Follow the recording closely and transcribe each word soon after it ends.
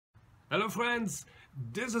Hello friends,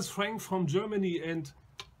 this is Frank from Germany and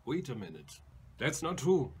wait a minute, that's not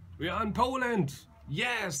true. We are in Poland,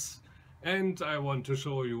 yes! And I want to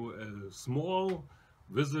show you a small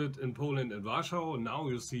visit in Poland and Warsaw. Now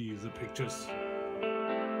you see the pictures.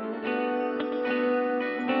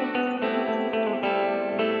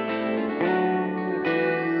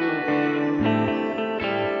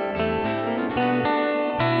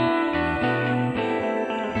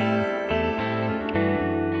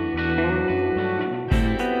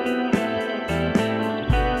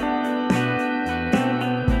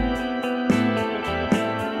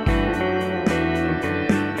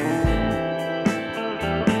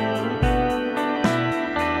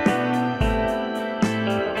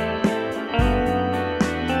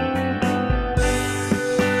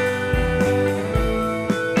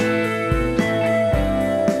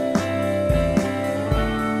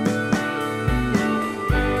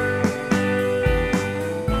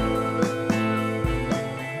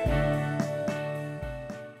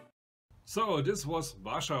 So this was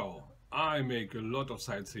Warsaw. I make a lot of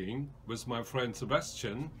sightseeing with my friend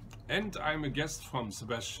Sebastian, and I'm a guest from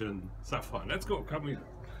Sebastian so far. Let's go, come in.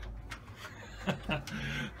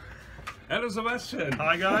 Hello Sebastian.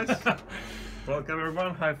 Hi guys. Welcome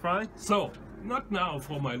everyone. Hi Frank. So, not now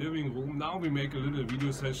for my living room. Now we make a little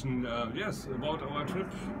video session, yes, about our trip.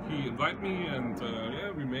 He invited me and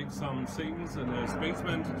yeah, we make some things in his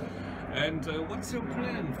basement. And what's your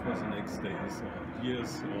plan for the next days, or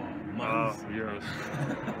years, or months? Years.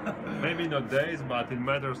 Maybe not days, but in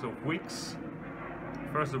matters of weeks.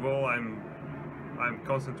 First of all, I'm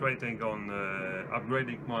concentrating on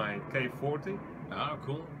upgrading my K40. Ah,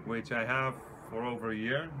 cool. Which I have for over a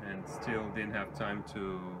year and still didn't have time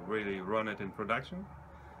to really run it in production.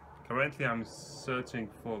 Currently I'm searching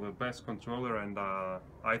for the best controller, and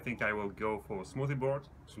I think I will go for Smoothie Board.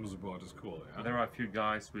 Smoothie Board is cool, yeah. There are a few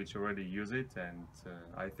guys which already use it, and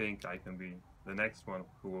I think I can be the next one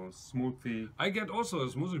who will smoothly... I get also a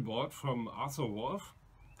Smoothie Board from Arthur Wolf.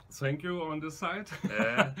 Thank you on this side.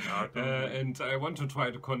 Yeah, and I want to try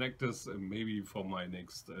to connect this maybe for my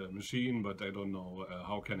next machine, but I don't know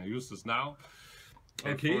how can I use this now.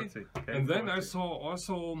 Okay, and then I saw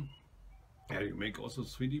also, yeah, you make also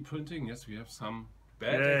 3D printing. Yes, we have some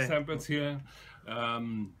bad examples here.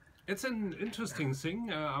 It's an interesting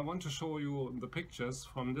thing. I want to show you the pictures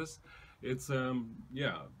from this. It's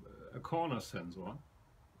yeah, a corner sensor.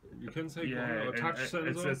 You can say corner or touch sensor.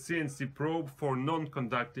 It's a CNC probe for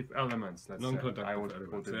non-conductive elements. Let's say. I would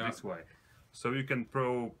put it this way. So you can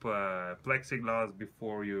probe plexiglass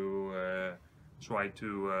before you try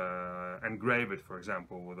to engrave it, for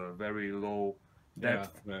example, with a very low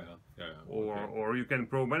depth. Or you can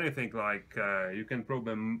probe anything, like you can probe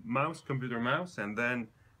a mouse, computer mouse, and then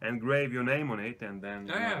engrave your name on it, and then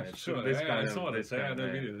sure. I saw this.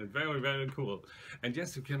 Very, very cool. And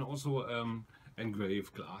yes, you can also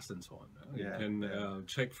engrave glass and so on. You can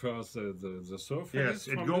check first the surface.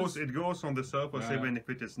 Yes, it goes on the surface, even if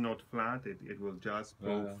it is not flat. It will just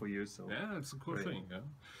probe for you. So yeah, it's a cool thing. Yeah.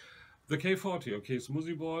 The K40, okay,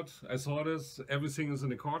 Smoothie Board. I saw this. Everything is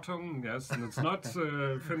in a carton. Yes, and it's not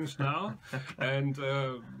finished now. And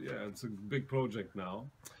yeah, it's a big project now.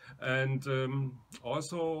 And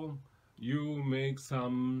also, you make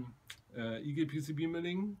some IG PCB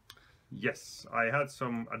milling. Yes, I had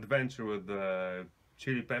some adventure with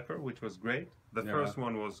chili pepper, which was great. The first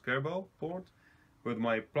one was Servo board with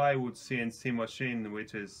my plywood CNC machine,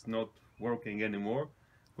 which is not working anymore.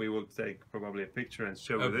 We will take probably a picture and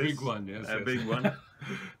show this. A big one, yes. A big one.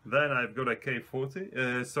 Then I've got a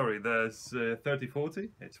K40. Sorry, there's 3040.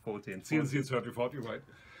 It's 40 and 40. CNC 3040, right?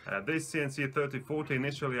 This CNC 3040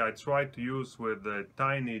 initially I tried to use with the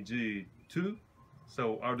Tiny G2.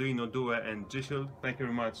 So Arduino Duo and G-Shield. Thank you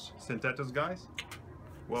very much, Synthetos guys.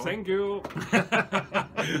 Well, thank you.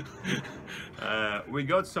 We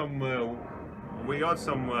got some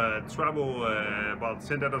trouble, but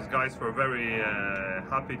Synthetos guys were very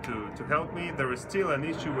happy to help me. There is still an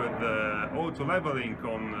issue with auto leveling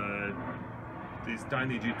on this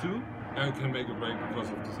Tiny G2. I can make a break because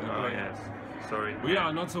of this airplane. Oh yes, sorry. We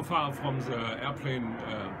are not so far from the airplane,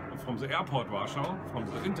 from the airport Warsaw, from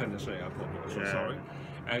the international airport Warsaw, sorry.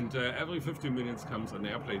 And every 15 minutes comes an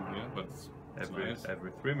airplane here, but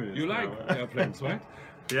every 3 minutes. You like airplanes, right?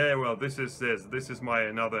 Yeah, well, this is my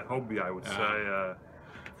another hobby, I would say.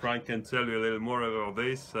 Frank can tell you a little more about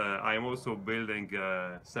this. I am also building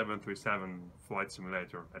a 737 flight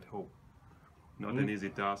simulator at home. Not an easy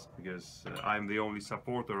task, because I'm the only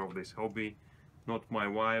supporter of this hobby. Not my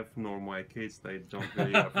wife nor my kids, they don't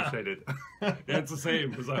really appreciate it. Yeah, it's the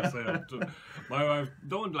same as I said. My wife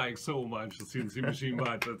don't like so much the CNC machine,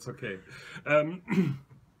 but it's okay.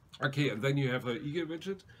 Okay, and then you have an eagle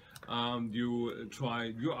widget.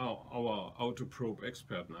 You are our auto probe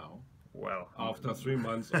expert now. Well, after 3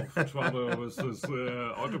 months of trouble with this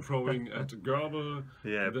auto probing at Gerbil,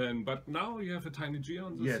 but now you have a tiny G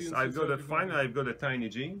on the Yes, I've got a tiny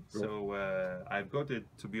G. So I've got it,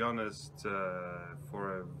 to be honest,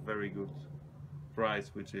 for a very good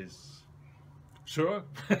price, which is sure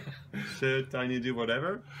tiny G,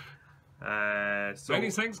 whatever. So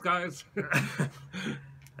many thanks, guys.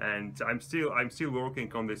 And I'm still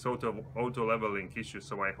working on this auto leveling issue,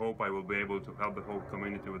 so I hope I will be able to help the whole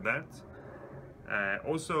community with that.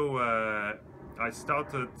 Also, I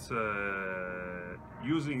started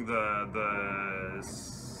using the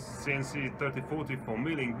CNC 3040 for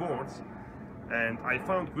milling boards, and I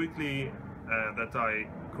found quickly that I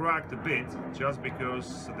cracked a bit just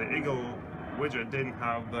because the Eagle widget didn't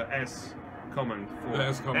have the S command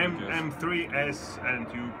for M3S,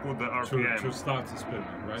 and you put the RPM to start the spinning,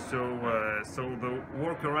 right? So the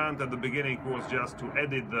workaround at the beginning was just to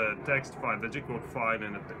edit the text file, the G-code file,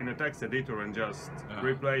 in a text editor, and just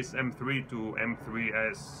replace M3 to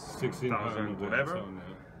M3S 16,000 whatever.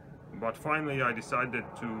 But finally, I decided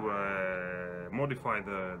to modify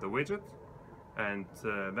the widget, and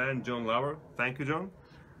then John Lauer, thank you, John.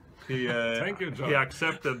 Thank you, John. He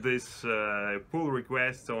accepted this pull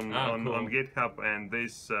request on GitHub, and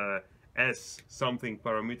this S something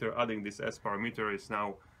parameter, adding this S parameter, is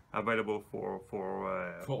now available for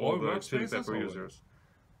all the Chili Pepper users.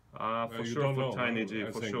 For sure for Tiny G,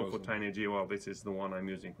 for Tiny G. Well, this is the one I'm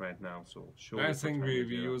using right now, so sure. I think we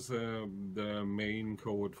use the main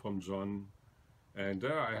code from John. And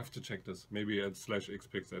I have to check this. Maybe at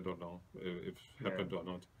 /xpix, I don't know if happened or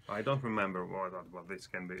not. I don't remember but this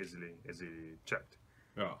can be easily checked.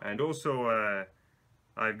 Yeah. And also,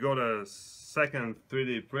 I've got a second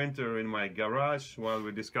 3D printer in my garage while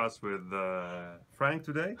we discussed with Frank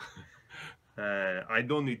today. I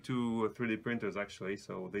don't need 2 3D printers actually,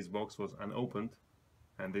 so this box was unopened,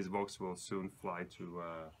 and this box will soon fly to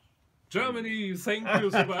Germany. Thank you,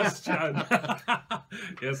 Sebastian.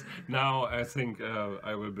 Yes, now I think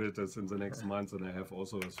I will build this in the next month, and I have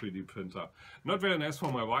also a 3D printer. Not very nice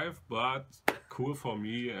for my wife, but cool for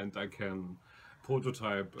me, and I can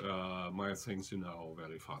prototype my things,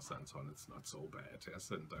 very fast and so on. It's not so bad,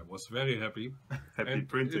 yes, and I was very happy. Happy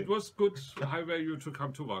printing. It was good, high value to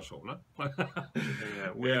come to Warsaw, no?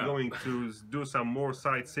 We're going to do some more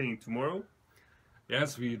sightseeing tomorrow.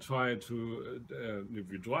 Yes, we try to,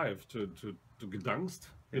 we drive to Gdansk.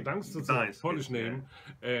 Gdansk is a Polish name.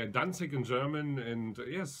 Danzig in German, and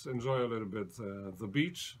yes, enjoy a little bit the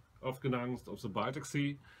beach of Gdansk, of the Baltic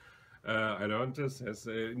Sea. I learned this, as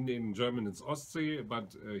in German it's Ostsee,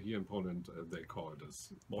 but here in Poland they call it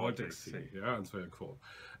as Baltic Sea. Yeah, it's very cool.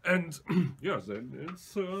 And yeah, then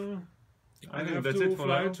it's... I think that's it for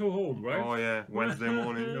now. To home, right? Oh yeah, Wednesday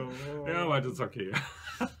morning. Yeah, but it's okay.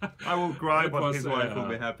 I will cry, but his wife will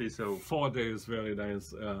be happy. So 4 days, very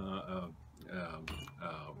nice,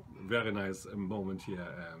 very nice moment here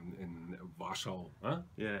in Warsaw. Huh?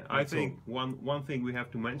 Yeah, I think one thing we have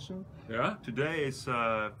to mention. Yeah. Today is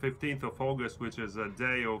 15th of August, which is a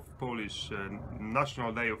day of Polish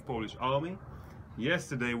National Day of Polish Army.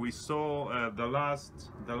 Yesterday we saw the last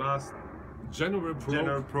general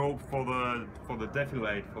probe for the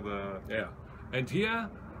defilade for the and here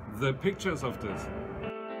the pictures of this.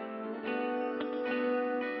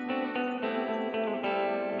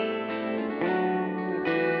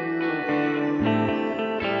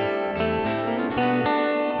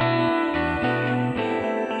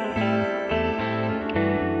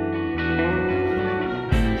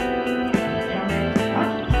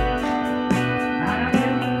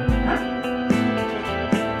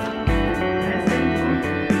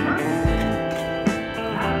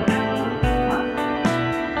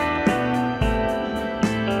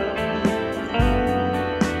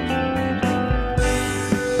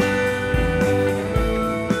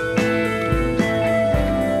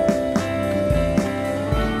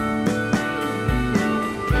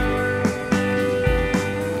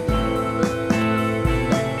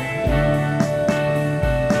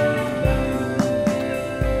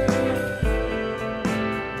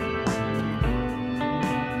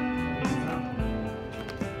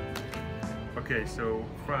 Okay, so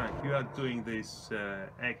Frank, you are doing this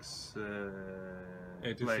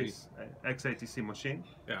X80C machine.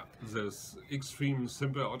 Yeah, this extreme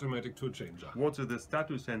simple automatic tool changer. What is the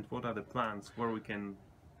status and what are the plans where we can...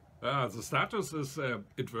 the status is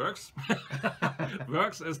it works,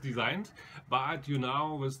 works as designed, but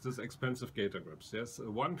now with this expensive gator grips, yes,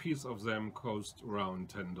 one piece of them cost around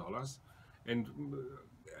 $10, and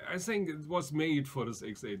I think it was made for this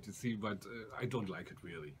X80C, but I don't like it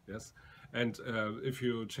really. Yes, and if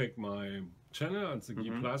you check my channel on the G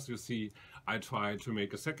Plus, you see I tried to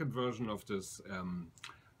make a second version of this,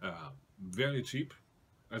 very cheap.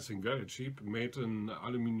 I think very cheap, made in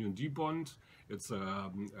aluminum debond. It's a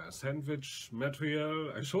sandwich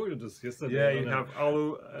material. I showed you this yesterday. Yeah, you have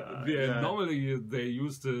alu. Normally they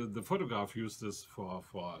use the photograph used this for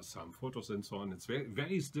some photos and so on. It's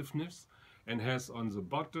very stiffness and has on the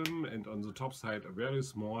bottom and on the top side a very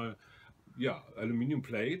small, aluminum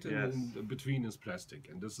plate, and in between is plastic.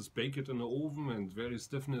 And this is baked in the oven and very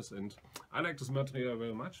stiffness. And I like this material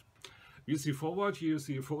very much. You see forward here, you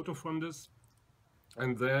see a photo from this.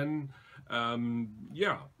 And then,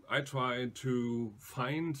 I tried to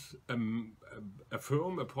find a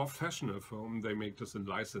firm, a professional firm. They make this in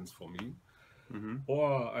license for me.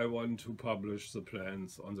 Or I want to publish the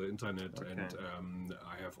plans on the internet. And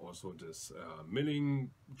I have also this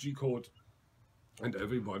milling G-code. And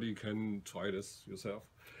everybody can try this yourself.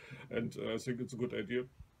 And I think it's a good idea.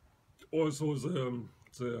 Also,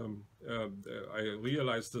 I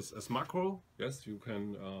realized this as macro. Yes, you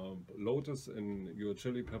can load this in your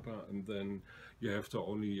chili pepper, and then you have to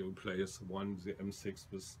only replace the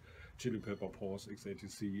M6 with chili pepper pores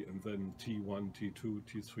X80C, and then T1, T2,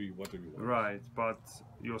 T3, what do you want? Right, but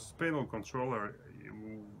your spindle controller,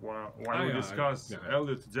 while we discussed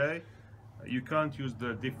earlier today, you can't use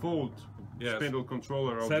the default spindle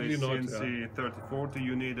controller of the CNC 3040.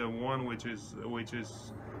 You need a one which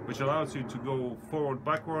allows you to go forward,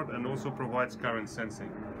 backward, and also provides current sensing.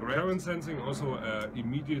 Correct? Current sensing, also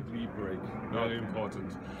immediately brake, very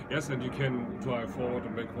important. Yes, and you can drive forward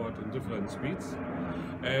and backward in different speeds.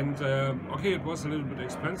 And it was a little bit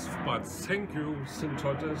expensive, but thank you,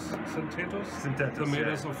 Synthetos, the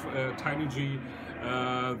makers of Tiny G.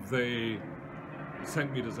 They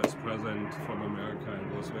sent me this as present from America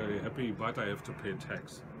and was very happy, but I have to pay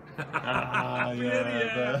tax. The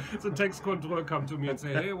tax control come to me and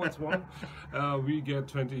say, hey, what's wrong? We get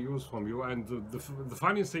 20 euros from you. And the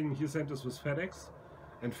funny thing, he sent us with FedEx,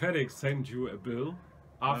 and FedEx sent you a bill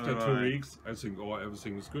after 2 weeks. I think,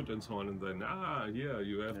 everything is good and so on. And then,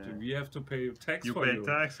 we have to pay tax for you. You pay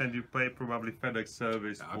tax and you pay probably FedEx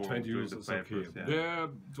service for 20 euros is okay.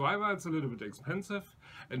 The driver, it's a little bit expensive,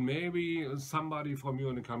 and maybe somebody from you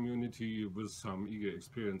in the community with some eager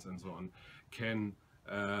experience and so on can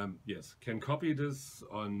copy this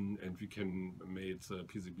on, and we can make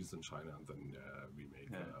PCBs in China, and then we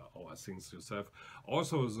make our things yourself.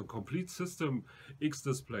 Also, the complete system, X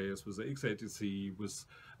displays with the X80C, with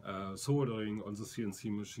soldering on the CNC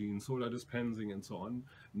machine, solder dispensing, and so on,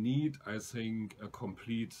 need, I think, a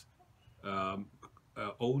complete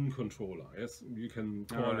own controller. Yes, you can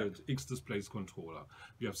call it X displays controller.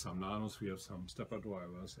 We have some nanos, we have some stepper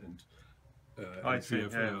drivers, and I see.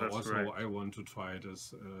 Also, I want to try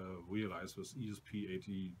this, realize with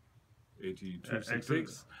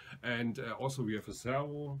ESP8266, and also we have a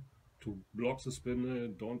servo to block the spindle,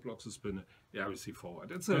 don't block the spindle. Yeah, we see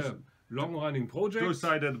forward. It's a long-running project.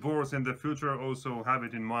 Two-sided boards in the future, also have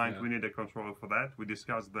it in mind. We need a controller for that. We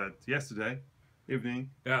discussed that yesterday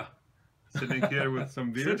evening. Yeah. Sitting here with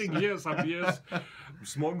some beers. Sitting here, some beers,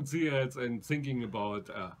 smoking cigarettes and thinking about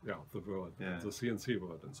the world, the CNC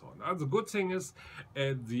world and so on. The good thing is,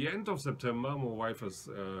 at the end of September, my wife is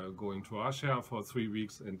going to Russia for 3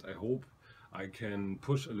 weeks, and I hope I can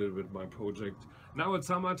push a little bit my project. Now it's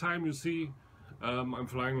summertime, you see, I'm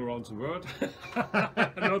flying around the world,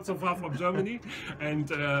 not so far from Germany, and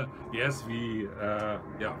yes, we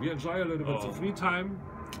enjoy a little bit of free time.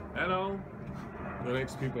 The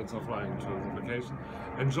next people are flying to the vacation.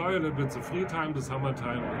 Enjoy a little bit the free time, the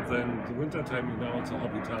summertime, and then the winter time, it's a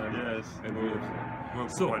hobby time. Yes. And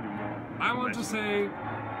I want to say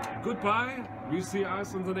goodbye. We see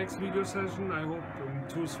us in the next video session, I hope in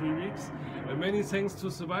 2-3 weeks. And many thanks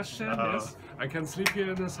to Sebastian. Yes, I can sleep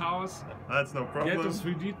here in his house. That's no problem. Get a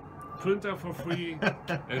 3D printer for free.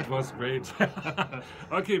 It was great.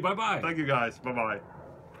 Okay, bye-bye. Thank you guys. Bye-bye.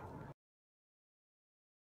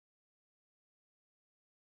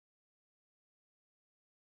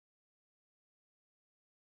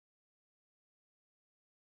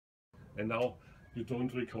 And now you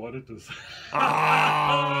don't record it.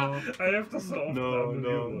 I have to stop. No.